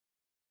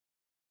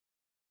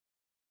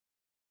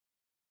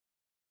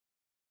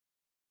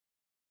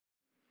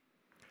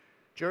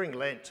During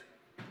Lent,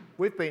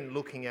 we've been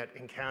looking at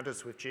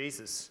encounters with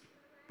Jesus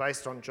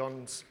based on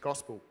John's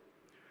Gospel.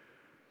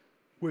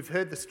 We've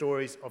heard the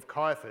stories of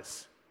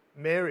Caiaphas,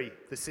 Mary,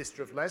 the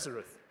sister of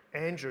Lazarus,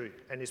 Andrew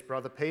and his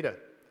brother Peter.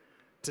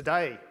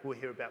 Today, we'll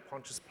hear about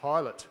Pontius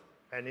Pilate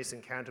and his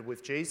encounter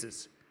with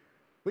Jesus,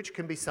 which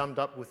can be summed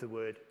up with the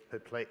word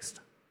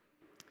perplexed.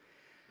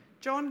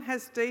 John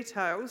has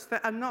details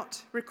that are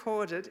not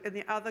recorded in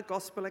the other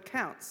Gospel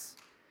accounts.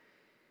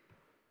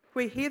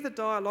 We hear the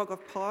dialogue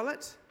of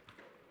Pilate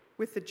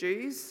with the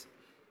Jews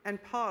and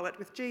Pilate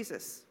with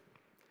Jesus.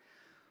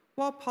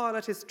 While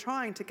Pilate is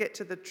trying to get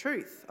to the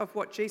truth of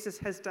what Jesus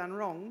has done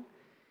wrong,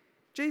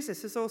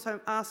 Jesus is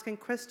also asking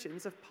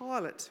questions of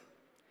Pilate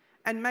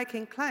and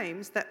making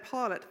claims that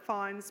Pilate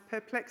finds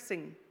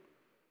perplexing.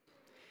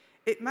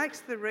 It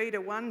makes the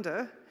reader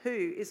wonder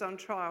who is on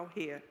trial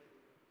here.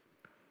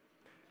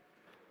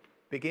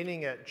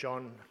 Beginning at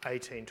John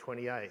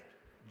 18:28,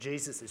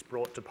 Jesus is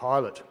brought to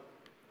Pilate.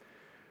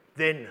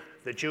 Then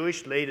the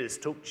Jewish leaders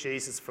took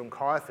Jesus from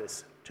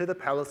Caiaphas to the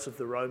palace of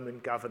the Roman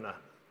governor.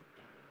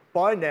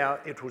 By now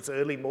it was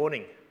early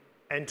morning,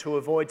 and to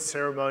avoid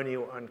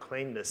ceremonial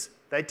uncleanness,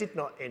 they did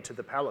not enter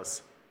the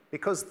palace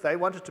because they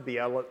wanted to be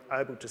able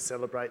to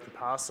celebrate the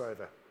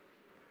Passover.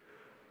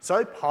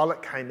 So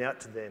Pilate came out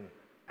to them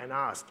and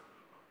asked,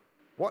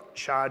 "What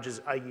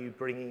charges are you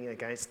bringing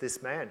against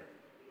this man?"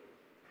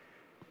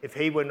 "If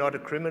he were not a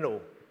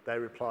criminal," they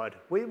replied,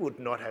 "we would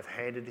not have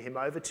handed him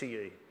over to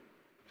you."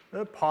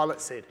 Pilate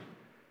said,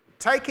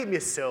 "Take him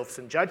yourselves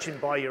and judge him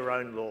by your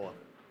own law."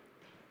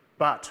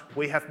 "But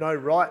we have no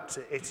right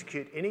to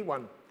execute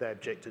anyone," they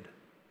objected.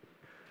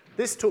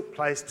 This took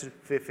place to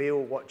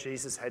fulfill what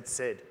Jesus had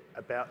said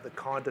about the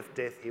kind of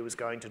death he was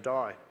going to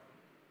die.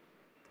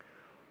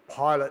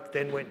 Pilate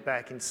then went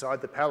back inside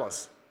the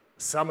palace,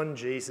 summoned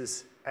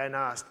Jesus and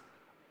asked,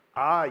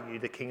 "Are you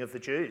the King of the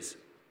Jews?"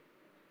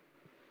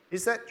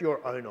 "Is that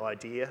your own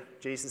idea?"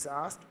 Jesus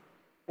asked,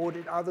 "or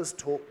did others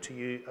talk to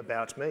you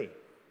about me?"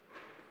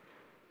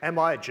 "Am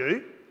I a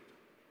Jew?"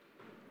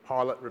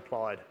 Pilate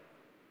replied,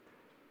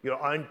 "Your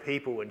own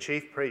people and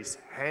chief priests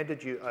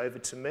handed you over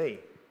to me.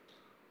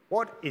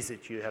 What is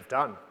it you have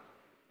done?"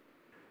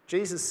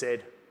 Jesus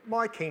said,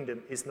 "My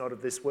kingdom is not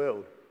of this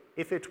world.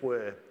 If it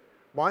were,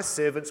 my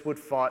servants would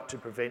fight to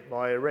prevent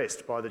my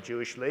arrest by the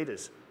Jewish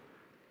leaders.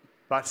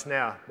 But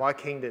now my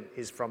kingdom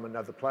is from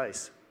another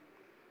place."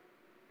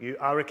 "You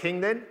are a king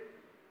then?"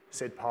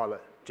 said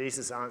Pilate.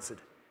 Jesus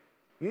answered,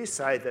 "You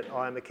say that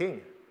I am a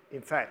king.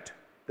 In fact,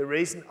 the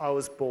reason I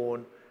was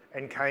born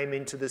and came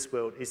into this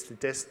world is to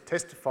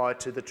testify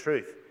to the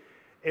truth.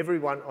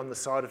 Everyone on the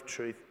side of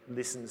truth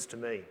listens to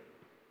me."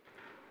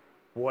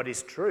 "What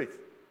is truth?"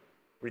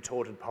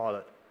 retorted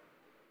Pilate.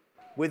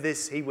 With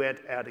this, he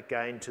went out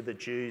again to the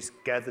Jews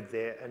gathered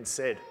there and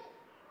said,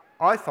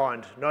 "I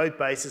find no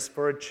basis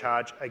for a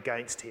charge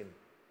against him.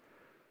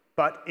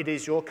 But it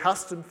is your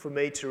custom for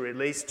me to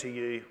release to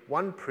you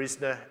one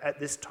prisoner at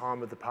this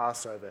time of the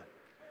Passover.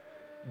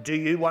 Do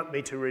you want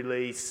me to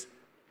release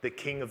the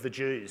King of the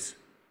Jews?"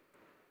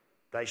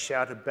 They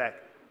shouted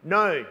back,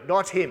 "No,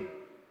 not him.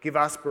 Give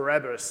us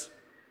Barabbas."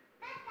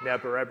 Now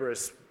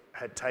Barabbas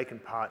had taken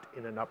part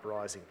in an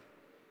uprising.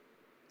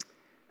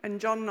 And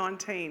John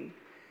 19.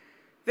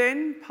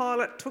 Then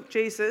Pilate took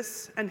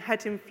Jesus and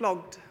had him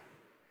flogged.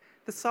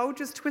 The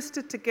soldiers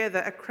twisted together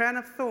a crown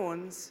of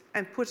thorns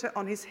and put it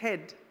on his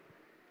head.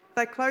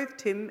 They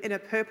clothed him in a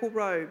purple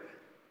robe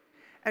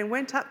and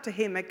went up to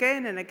him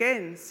again and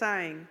again,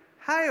 saying,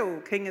 "Hail,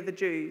 King of the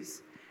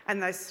Jews!"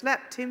 And they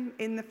slapped him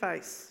in the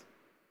face.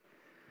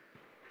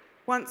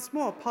 Once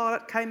more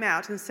Pilate came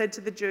out and said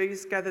to the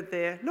Jews gathered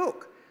there,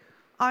 "Look,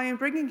 I am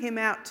bringing him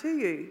out to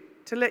you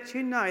to let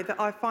you know that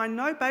I find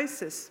no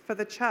basis for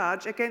the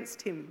charge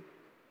against him."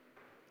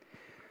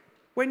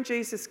 When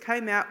Jesus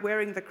came out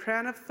wearing the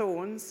crown of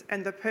thorns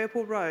and the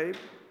purple robe,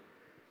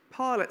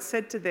 Pilate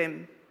said to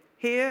them,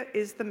 "Here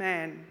is the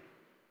man."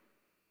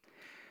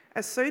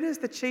 As soon as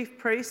the chief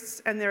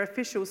priests and their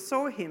officials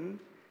saw him,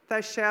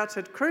 they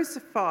shouted,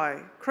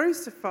 "Crucify,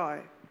 crucify!"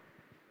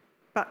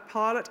 But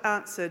Pilate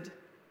answered,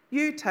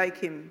 "You take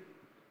him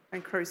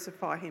and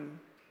crucify him.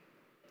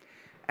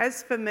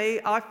 As for me,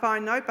 I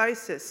find no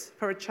basis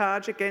for a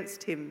charge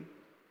against him."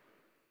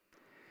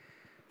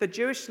 The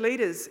Jewish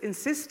leaders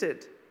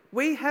insisted,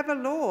 "We have a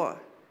law,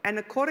 and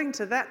according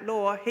to that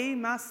law, he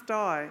must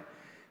die,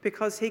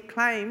 because he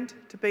claimed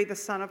to be the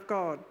Son of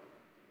God."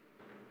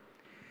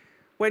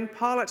 When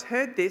Pilate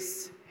heard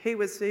this, he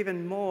was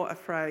even more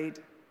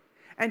afraid,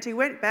 and he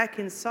went back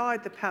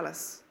inside the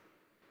palace.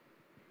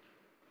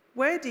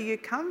 "Where do you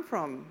come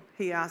from?"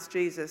 he asked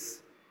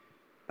Jesus,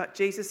 but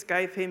Jesus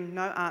gave him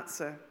no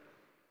answer.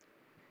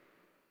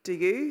 "Do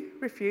you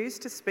refuse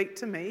to speak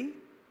to me?"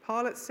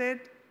 Pilate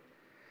said.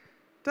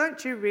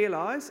 "Don't you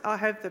realise I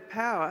have the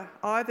power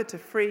either to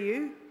free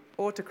you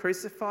or to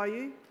crucify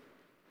you?"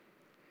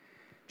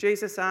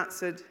 Jesus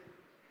answered,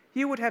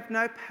 "You would have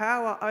no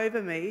power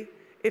over me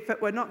if it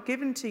were not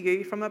given to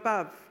you from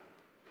above.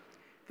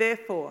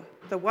 Therefore,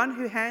 the one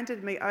who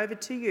handed me over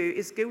to you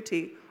is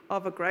guilty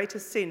of a greater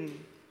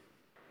sin."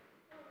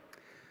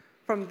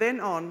 From then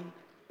on,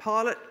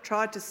 Pilate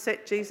tried to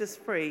set Jesus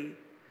free,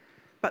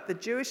 but the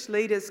Jewish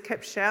leaders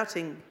kept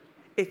shouting,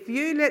 "If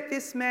you let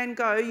this man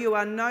go, you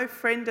are no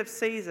friend of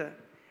Caesar.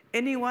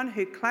 Anyone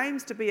who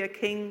claims to be a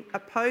king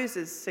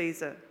opposes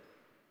Caesar."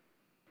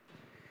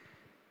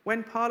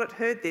 When Pilate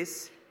heard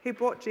this, he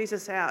brought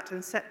Jesus out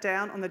and sat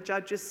down on the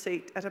judge's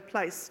seat at a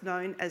place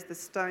known as the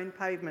Stone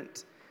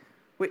Pavement,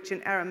 which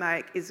in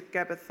Aramaic is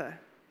Gabbatha.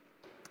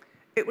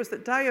 It was the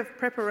day of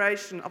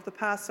preparation of the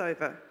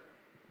Passover.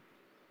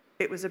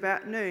 It was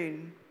about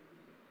noon.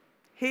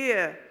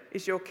 "Here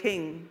is your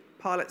king,"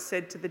 Pilate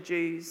said to the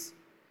Jews.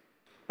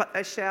 But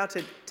they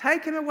shouted,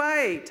 take him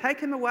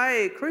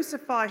away,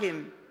 crucify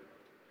him."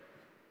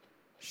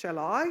 "Shall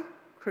I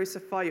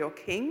crucify your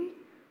king?"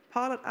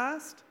 Pilate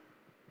asked.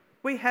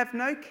 "We have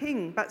no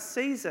king but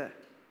Caesar,"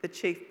 the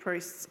chief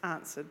priests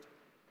answered.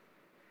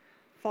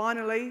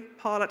 Finally,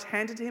 Pilate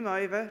handed him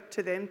over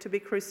to them to be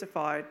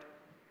crucified.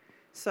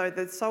 So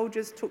the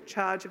soldiers took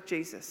charge of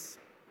Jesus.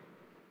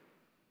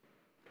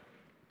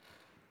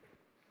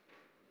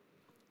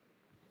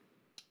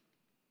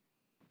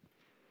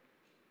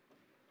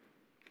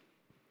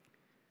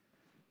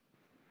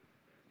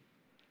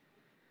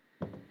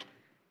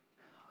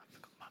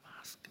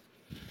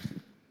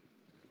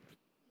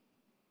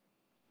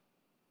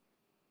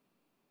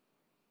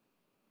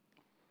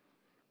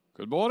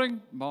 Good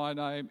morning. My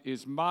name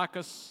is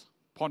Marcus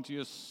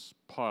Pontius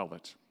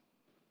Pilate.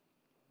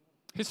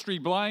 History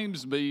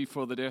blames me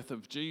for the death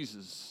of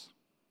Jesus.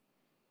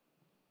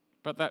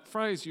 But that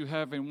phrase you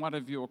have in one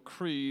of your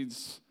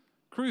creeds,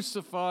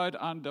 crucified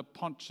under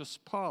Pontius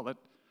Pilate,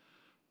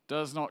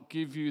 does not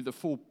give you the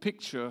full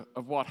picture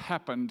of what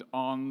happened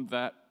on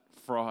that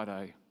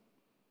Friday.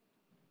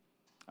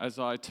 As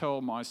I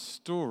tell my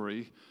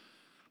story,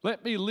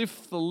 let me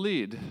lift the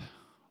lid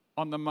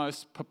on the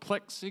most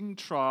perplexing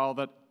trial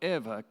that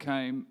ever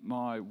came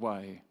my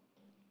way.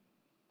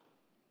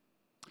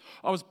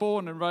 I was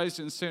born and raised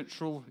in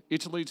central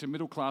Italy to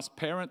middle-class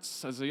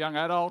parents. As a young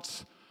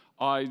adult,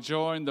 I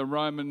joined the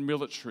Roman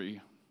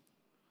military.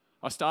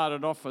 I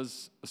started off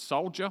as a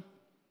soldier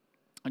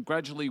and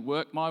gradually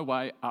worked my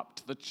way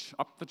up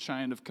the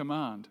chain of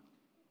command.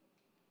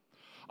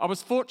 I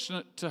was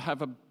fortunate to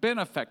have a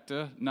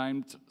benefactor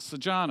named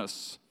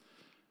Sejanus.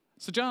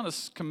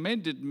 Sejanus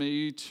commended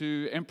me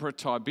to Emperor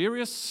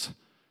Tiberius,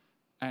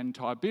 and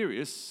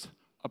Tiberius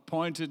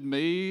appointed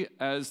me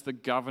as the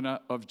governor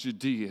of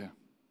Judea.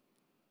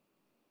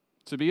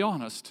 To be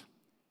honest,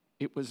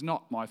 it was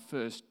not my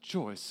first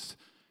choice.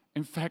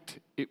 In fact,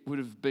 it would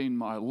have been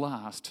my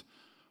last.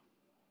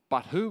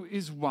 But who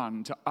is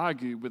one to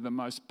argue with the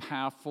most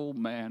powerful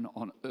man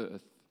on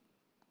earth?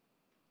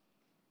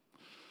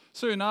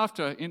 Soon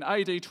after, in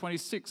AD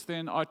 26,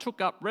 then, I took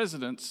up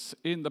residence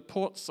in the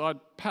Portside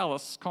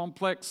Palace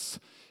complex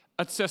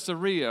at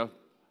Caesarea,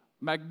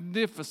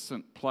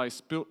 magnificent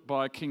place built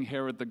by King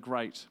Herod the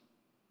Great.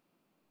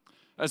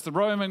 As the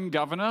Roman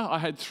governor, I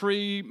had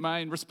three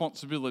main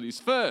responsibilities.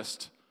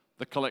 First,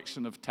 the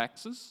collection of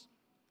taxes.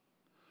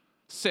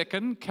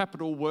 Second,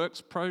 capital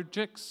works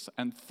projects.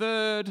 And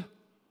third,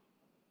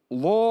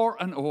 law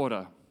and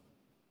order.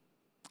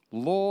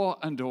 Law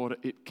and order,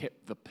 it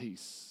kept the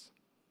peace.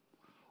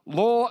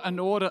 Law and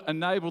order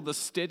enabled the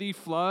steady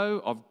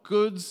flow of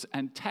goods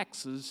and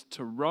taxes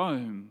to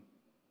Rome.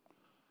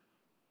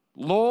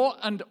 Law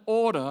and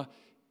order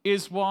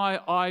is why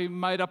I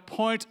made a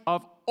point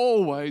of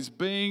always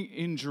being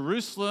in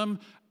Jerusalem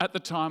at the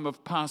time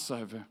of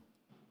Passover.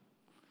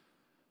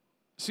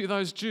 See,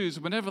 those Jews,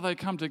 whenever they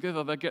come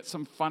together, they get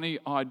some funny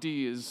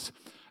ideas.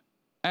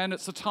 And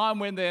it's a time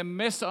when their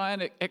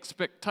messianic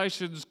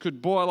expectations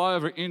could boil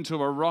over into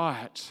a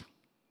riot.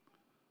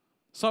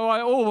 So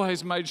I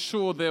always made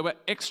sure there were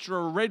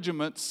extra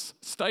regiments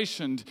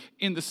stationed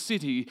in the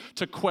city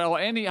to quell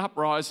any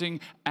uprising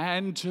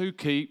and to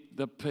keep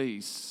the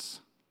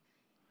peace.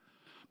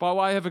 By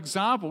way of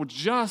example,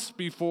 just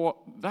before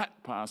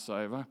that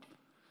Passover,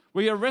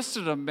 we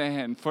arrested a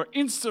man for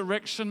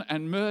insurrection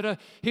and murder.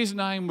 His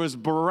name was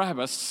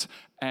Barabbas,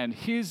 and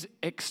his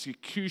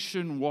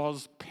execution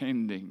was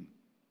pending.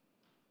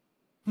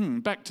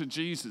 Back to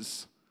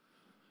Jesus.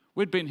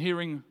 We'd been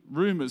hearing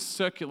rumours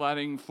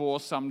circulating for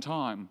some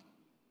time.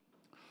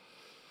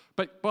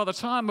 But by the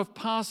time of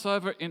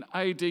Passover in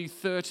AD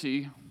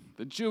 30,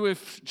 the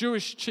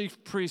Jewish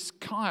chief priest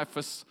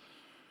Caiaphas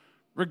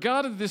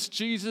regarded this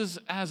Jesus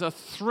as a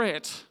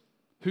threat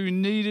who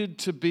needed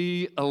to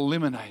be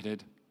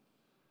eliminated.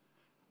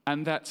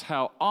 And that's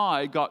how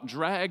I got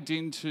dragged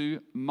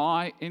into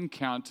my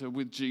encounter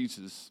with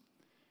Jesus.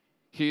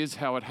 Here's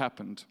how it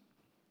happened.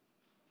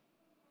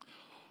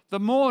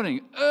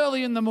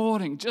 Early in the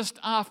morning, just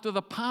after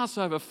the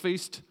Passover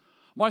feast,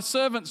 my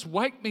servants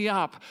wake me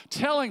up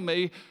telling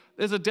me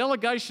there's a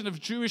delegation of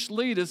Jewish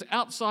leaders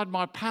outside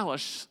my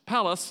palace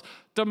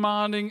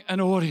demanding an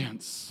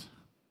audience.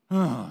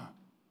 Who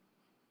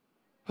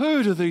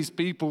do these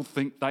people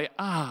think they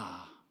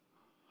are?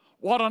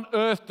 What on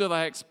earth do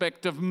they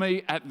expect of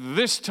me at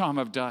this time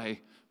of day?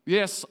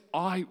 Yes,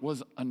 I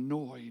was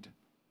annoyed.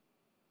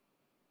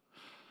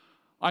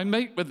 I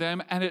meet with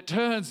them, and it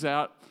turns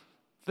out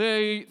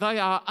They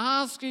are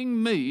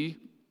asking me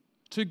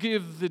to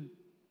give the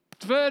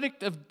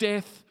verdict of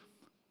death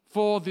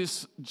for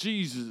this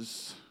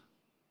Jesus.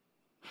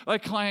 They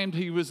claimed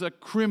he was a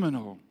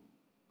criminal.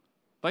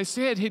 They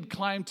said he'd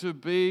claimed to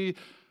be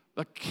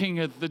the king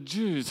of the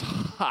Jews.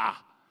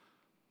 Ha!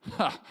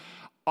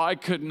 I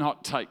could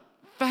not take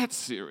that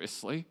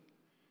seriously.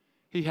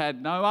 He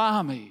had no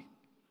army,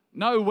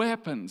 no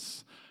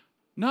weapons,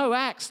 no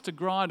axe to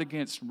grind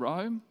against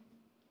Rome.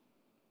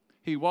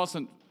 He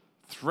wasn't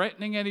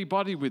threatening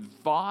anybody with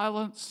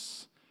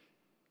violence.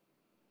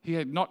 He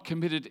had not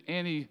committed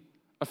any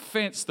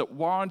offence that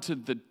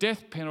warranted the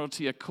death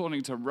penalty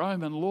according to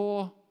Roman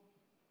law.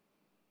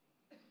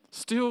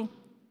 Still,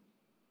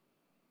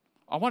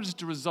 I wanted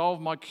to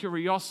resolve my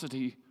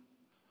curiosity,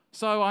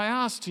 so I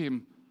asked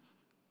him,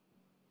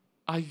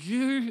 "Are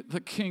you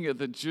the king of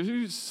the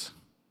Jews?"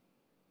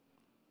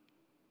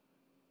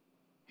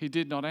 He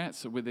did not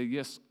answer with a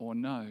yes or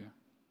no.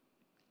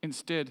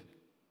 Instead,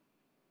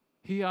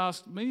 he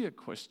asked me a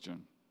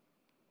question.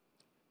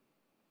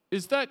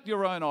 "Is that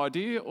your own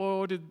idea,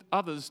 or did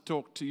others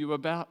talk to you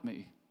about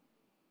me?"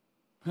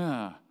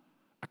 A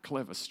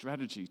clever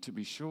strategy, to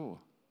be sure.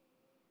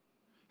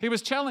 He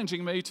was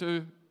challenging me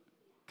to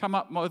come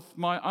up with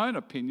my own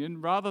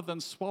opinion rather than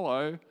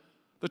swallow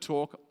the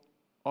talk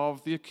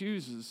of the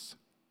accusers.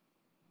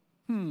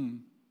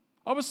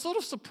 I was sort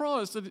of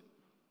surprised that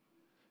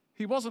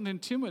he wasn't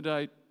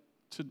intimidated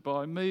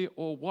by me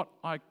or what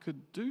I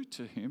could do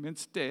to him.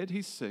 Instead,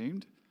 he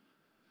seemed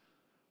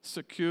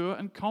secure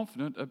and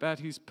confident about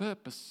his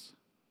purpose.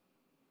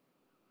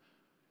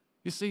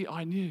 You see,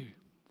 I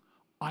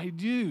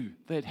knew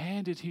they'd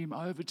handed him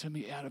over to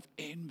me out of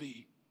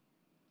envy.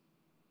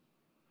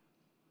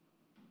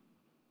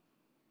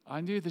 I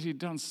knew that he'd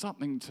done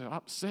something to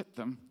upset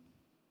them,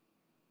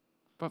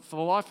 but for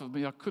the life of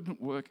me, I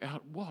couldn't work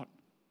out what.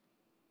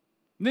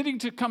 Needing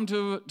to come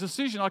to a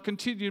decision, I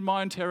continued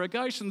my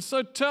interrogation.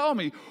 "So tell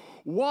me,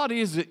 what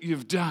is it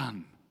you've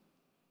done?"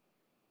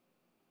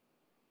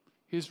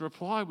 His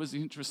reply was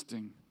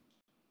interesting.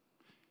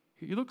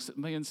 He looks at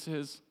me and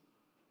says,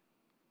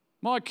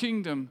 "My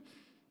kingdom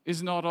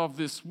is not of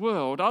this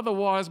world.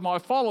 Otherwise, my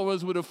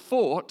followers would have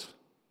fought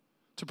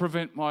to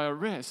prevent my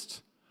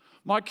arrest.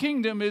 My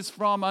kingdom is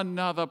from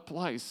another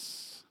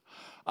place."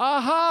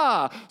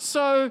 Aha!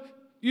 So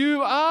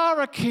you are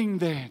a king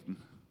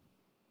then.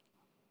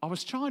 I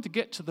was trying to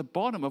get to the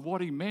bottom of what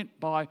he meant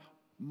by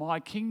my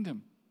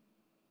kingdom.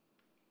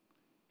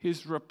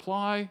 His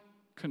reply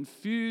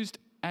confused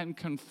and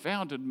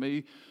confounded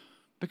me,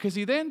 because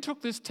he then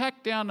took this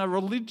tack down a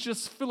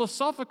religious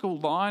philosophical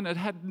line that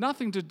had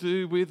nothing to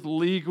do with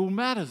legal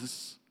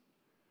matters.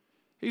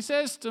 He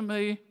says to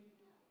me,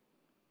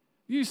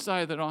 "You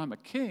say that I'm a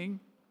king.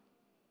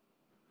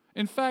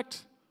 In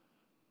fact,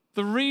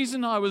 the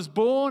reason I was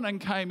born and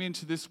came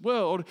into this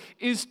world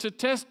is to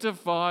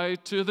testify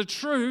to the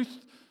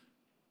truth.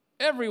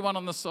 Everyone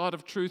on the side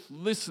of truth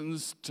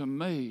listens to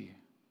me."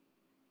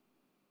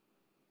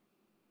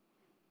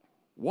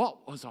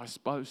 What was I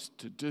supposed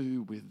to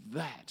do with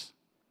that?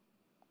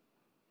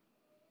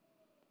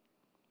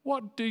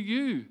 What do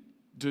you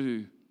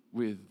do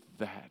with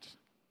that?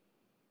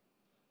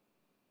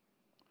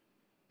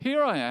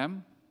 Here I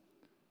am,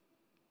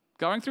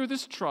 going through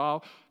this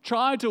trial,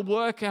 trying to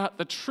work out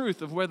the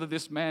truth of whether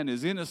this man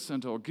is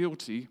innocent or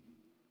guilty.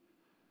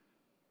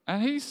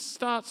 And he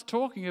starts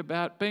talking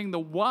about being the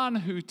one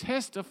who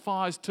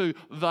testifies to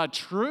the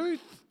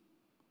truth.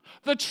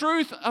 The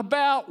truth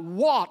about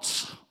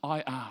what,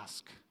 I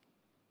ask?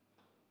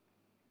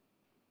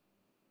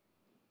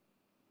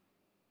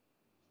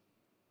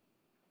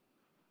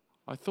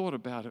 I thought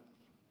about it.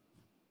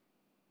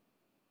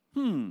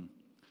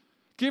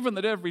 Given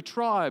that every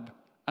tribe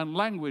and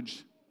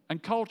language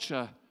and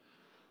culture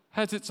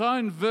has its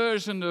own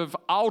version of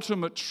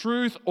ultimate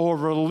truth or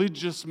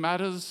religious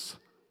matters,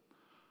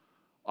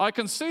 I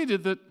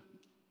conceded that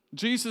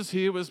Jesus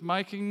here was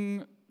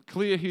making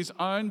clear his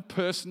own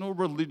personal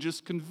religious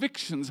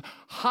convictions,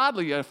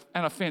 hardly an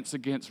offence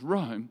against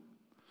Rome.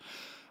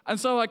 And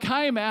so I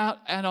came out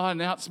and I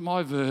announced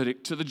my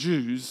verdict to the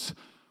Jews.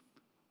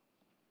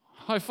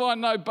 I find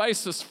no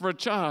basis for a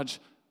charge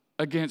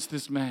against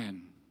this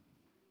man.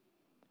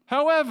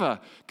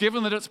 However,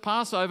 given that it's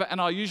Passover and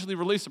I usually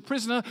release a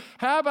prisoner,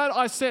 how about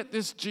I set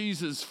this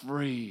Jesus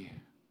free?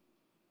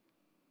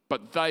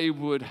 But they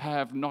would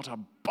have not a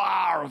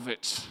bar of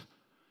it.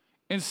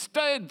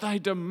 Instead, they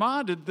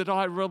demanded that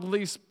I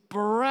release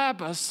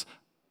Barabbas,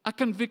 a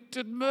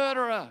convicted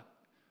murderer.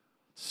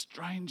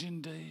 Strange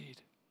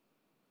indeed.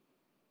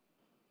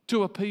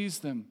 To appease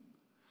them,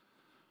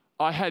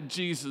 I had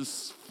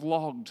Jesus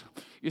flogged.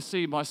 You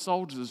see, my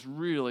soldiers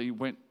really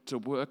went to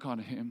work on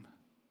him.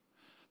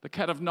 The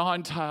cat of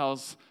nine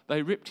tails,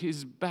 they ripped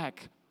his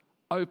back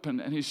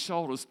open and his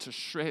shoulders to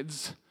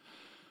shreds.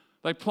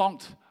 They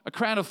plonked a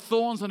crown of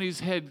thorns on his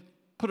head,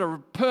 put a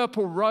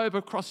purple robe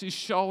across his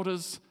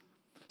shoulders,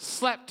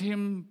 slapped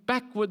him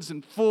backwards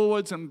and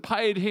forwards and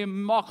paid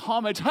him mock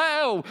homage.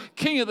 Hail,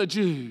 King of the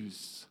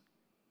Jews!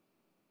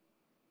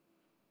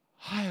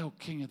 Hail,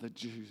 King of the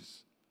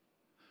Jews!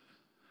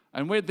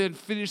 And when they'd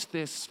finished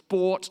their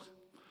sport,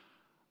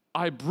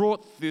 I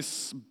brought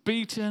this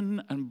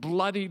beaten and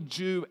bloody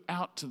Jew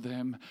out to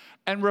them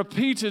and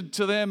repeated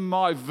to them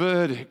my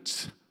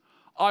verdict.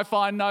 I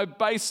find no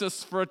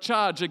basis for a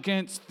charge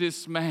against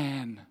this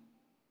man.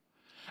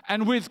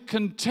 And with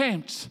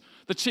contempt,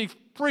 the chief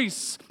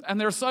priests and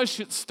their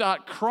associates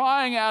start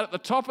crying out at the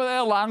top of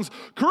their lungs,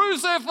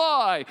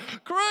 "Crucify!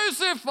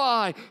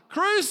 Crucify!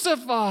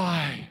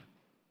 Crucify!"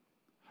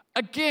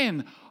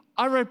 Again,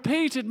 I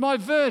repeated my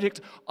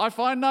verdict. I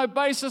find no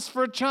basis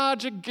for a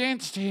charge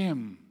against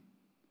him.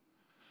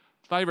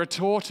 They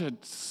retorted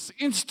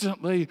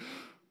instantly,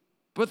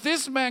 "But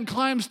this man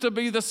claims to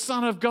be the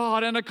Son of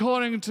God, and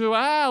according to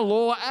our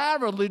law, our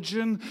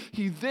religion,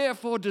 he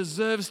therefore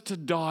deserves to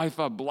die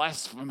for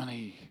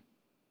blasphemy."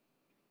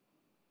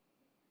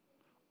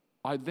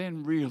 I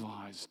then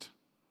realized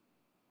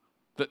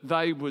that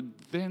they would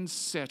then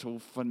settle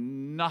for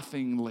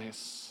nothing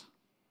less.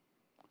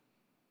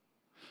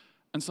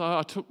 And so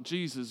I took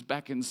Jesus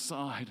back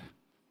inside.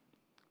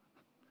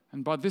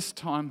 And by this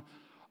time,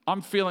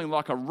 I'm feeling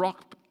like a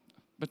rock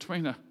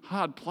between a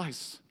hard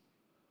place.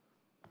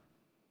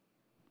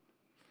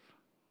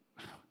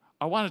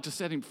 I wanted to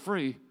set him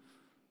free,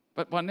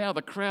 but by now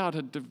the crowd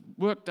had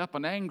worked up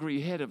an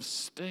angry head of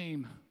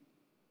steam.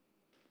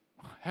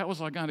 How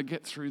was I going to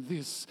get through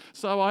this?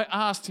 So I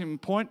asked him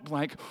point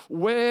blank,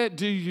 "Where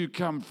do you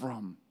come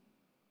from?"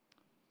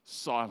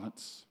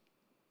 Silence.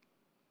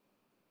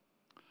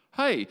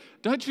 "Hey,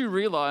 don't you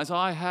realize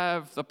I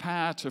have the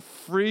power to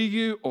free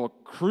you or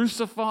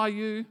crucify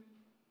you?"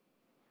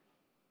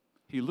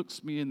 He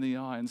looks me in the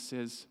eye and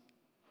says,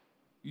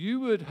 "You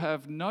would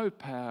have no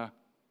power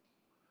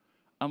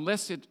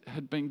unless it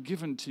had been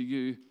given to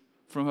you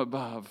from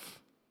above.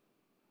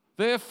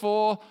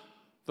 Therefore,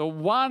 the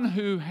one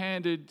who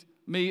handed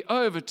me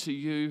over to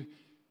you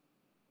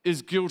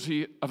is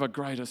guilty of a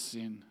greater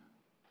sin."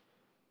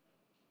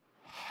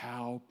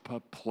 How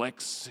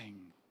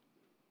perplexing.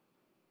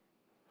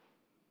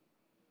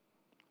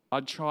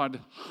 I'd tried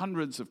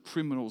hundreds of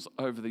criminals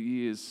over the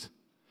years,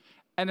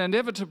 and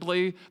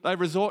inevitably they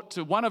resort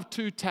to one of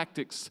two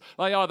tactics.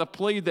 They either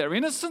plead their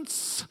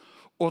innocence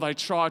or they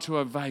try to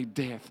evade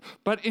death.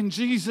 But in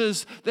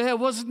Jesus, there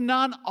was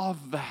none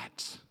of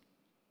that.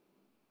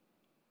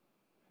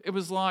 It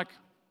was like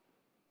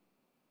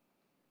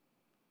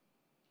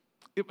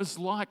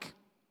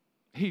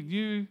he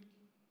knew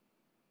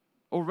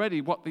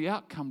already what the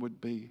outcome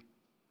would be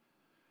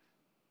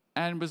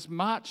and was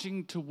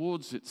marching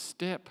towards it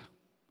step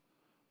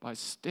by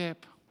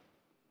step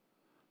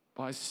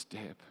by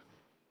step.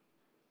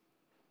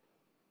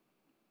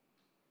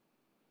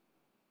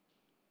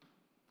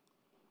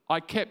 I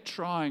kept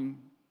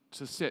trying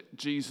to set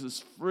Jesus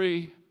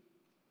free,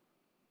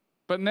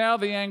 but now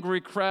the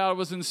angry crowd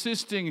was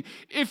insisting,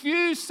 "If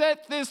you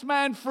set this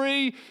man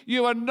free,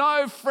 you are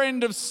no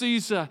friend of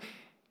Caesar.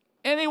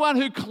 Anyone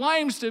who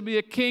claims to be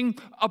a king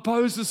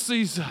opposes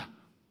Caesar."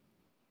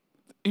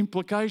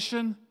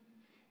 Implication,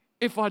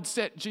 if I'd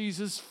set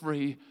Jesus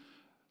free,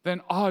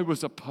 then I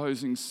was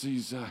opposing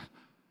Caesar,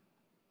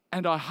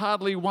 and I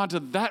hardly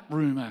wanted that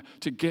rumor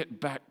to get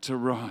back to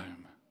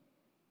Rome.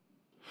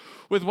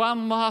 With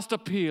one last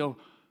appeal,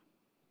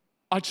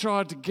 I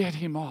tried to get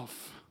him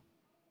off.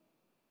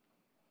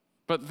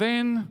 But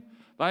then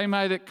they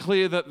made it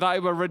clear that they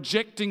were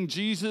rejecting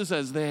Jesus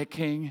as their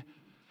king.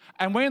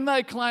 And when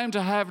they claimed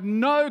to have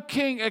no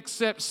king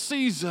except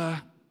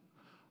Caesar,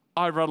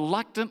 I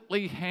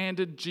reluctantly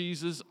handed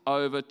Jesus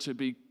over to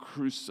be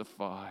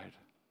crucified.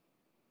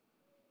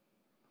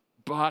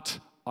 But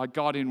I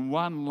got in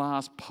one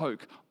last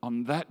poke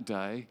on that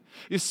day.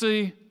 You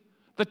see,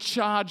 the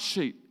charge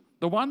sheet,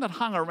 the one that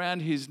hung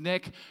around his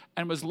neck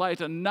and was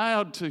later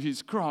nailed to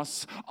his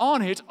cross,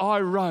 on it I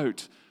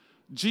wrote,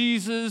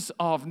 "Jesus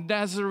of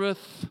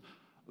Nazareth,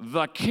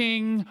 the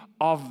King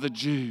of the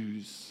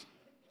Jews."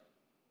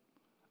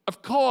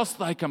 Of course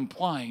they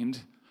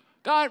complained.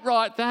 "Don't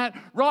write that.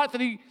 Write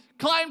that he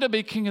claimed to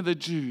be King of the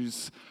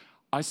Jews."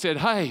 I said,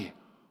 "Hey,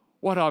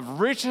 what I've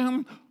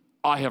written,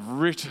 I have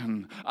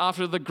written."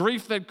 After the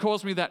grief they'd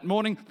caused me that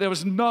morning, there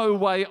was no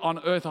way on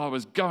earth I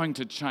was going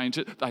to change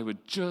it. They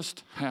would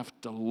just have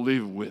to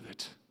live with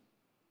it.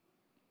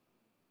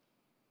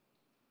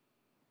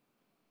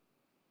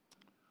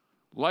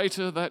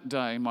 Later that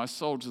day, my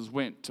soldiers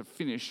went to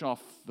finish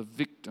off the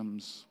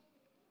victims.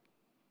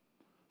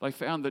 They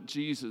found that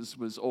Jesus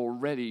was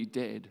already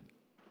dead.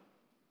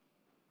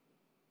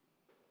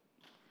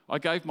 I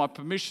gave my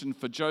permission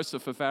for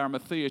Joseph of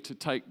Arimathea to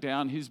take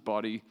down his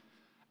body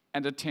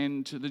and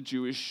attend to the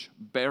Jewish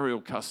burial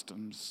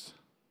customs.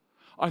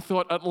 I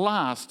thought, at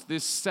last,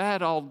 this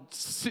sad old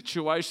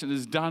situation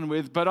is done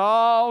with, but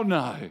oh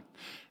no.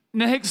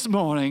 Next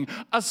morning,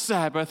 a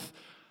Sabbath,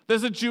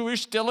 there's a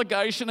Jewish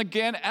delegation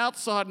again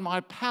outside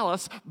my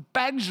palace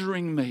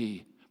badgering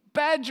me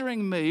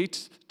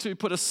to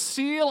put a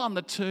seal on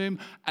the tomb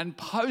and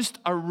post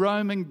a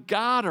Roman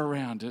guard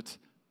around it.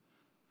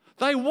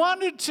 They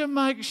wanted to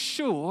make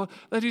sure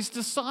that his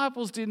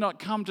disciples did not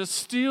come to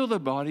steal the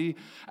body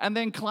and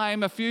then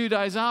claim a few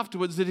days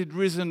afterwards that he'd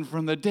risen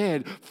from the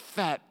dead.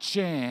 Fat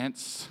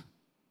chance.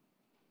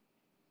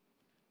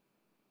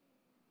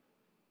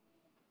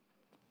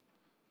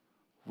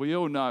 We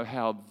all know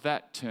how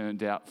that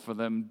turned out for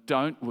them,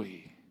 don't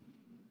we?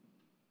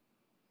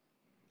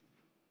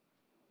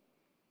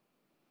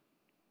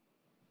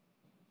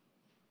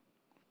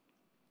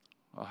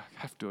 I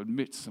have to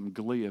admit some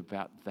glee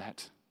about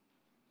that.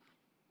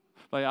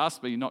 They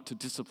asked me not to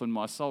discipline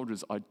my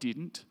soldiers. I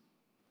didn't.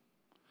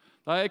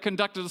 They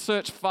conducted a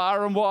search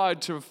far and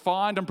wide to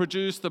find and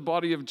produce the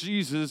body of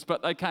Jesus,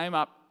 but they came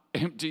up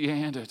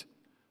empty-handed.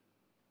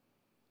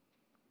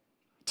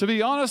 To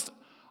be honest,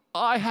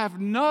 I have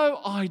no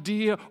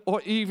idea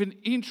or even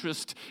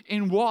interest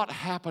in what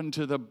happened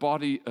to the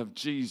body of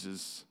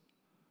Jesus.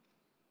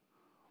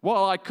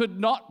 While I could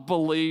not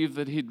believe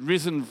that he'd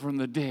risen from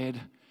the dead,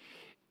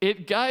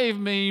 it gave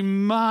me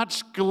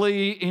much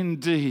glee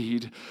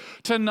indeed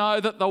to know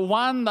that the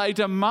one they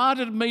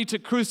demanded me to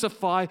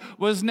crucify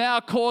was now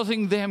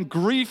causing them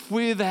grief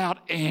without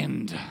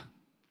end.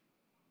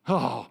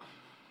 Oh,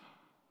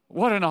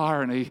 what an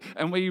irony.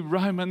 And we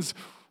Romans,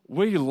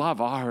 we love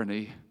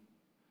irony.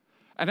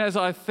 And as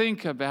I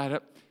think about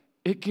it,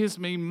 it gives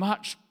me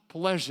much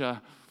pleasure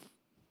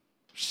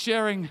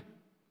sharing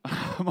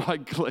my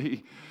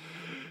glee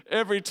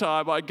every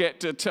time I get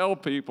to tell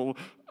people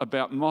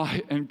about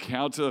my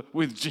encounter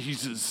with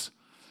Jesus.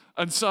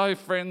 And so,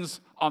 friends,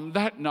 on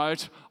that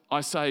note, I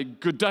say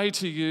good day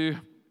to you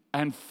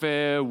and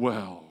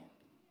farewell.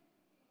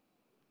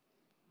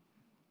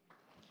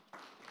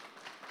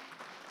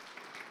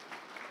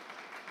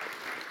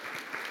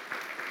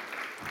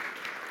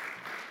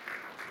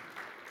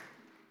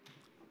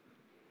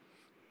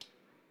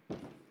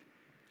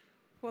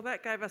 Well,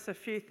 that gave us a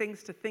few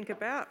things to think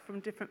about from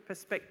different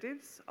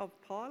perspectives of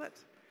Pilate.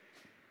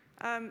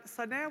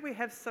 So now we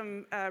have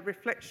some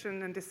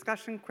reflection and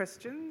discussion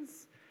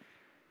questions.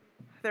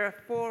 There are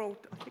four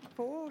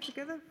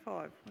altogether?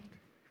 Five.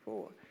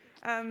 4.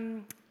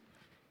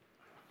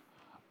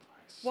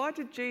 Why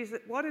did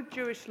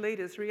Jewish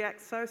leaders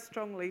react so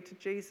strongly to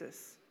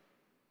Jesus?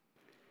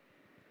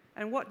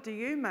 And what do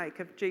you make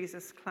of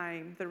Jesus'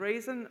 claim? The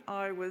reason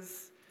I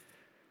was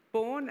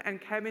born and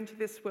came into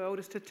this world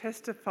is to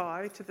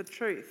testify to the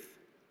truth.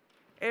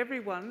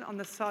 Everyone on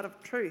the side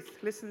of truth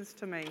listens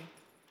to me.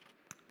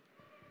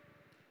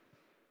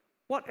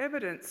 What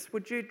evidence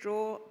would you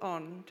draw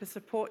on to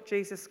support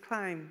Jesus'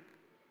 claim?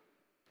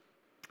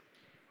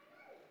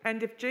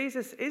 And if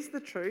Jesus is the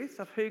truth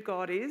of who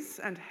God is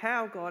and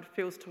how God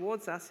feels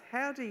towards us,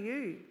 how do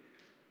you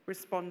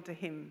respond to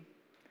him?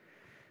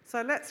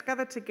 So let's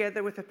gather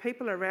together with the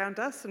people around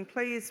us, and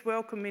please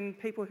welcome in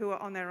people who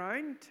are on their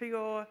own to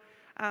your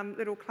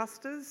little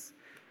clusters.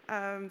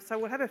 So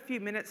we'll have a few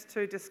minutes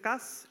to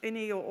discuss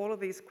any or all of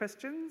these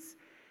questions.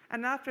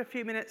 And after a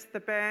few minutes,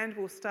 the band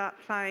will start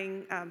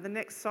playing the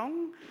next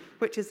song,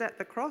 which is At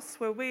the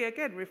Cross, where we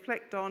again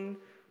reflect on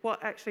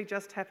what actually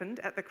just happened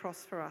at the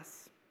cross for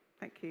us.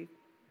 Thank you.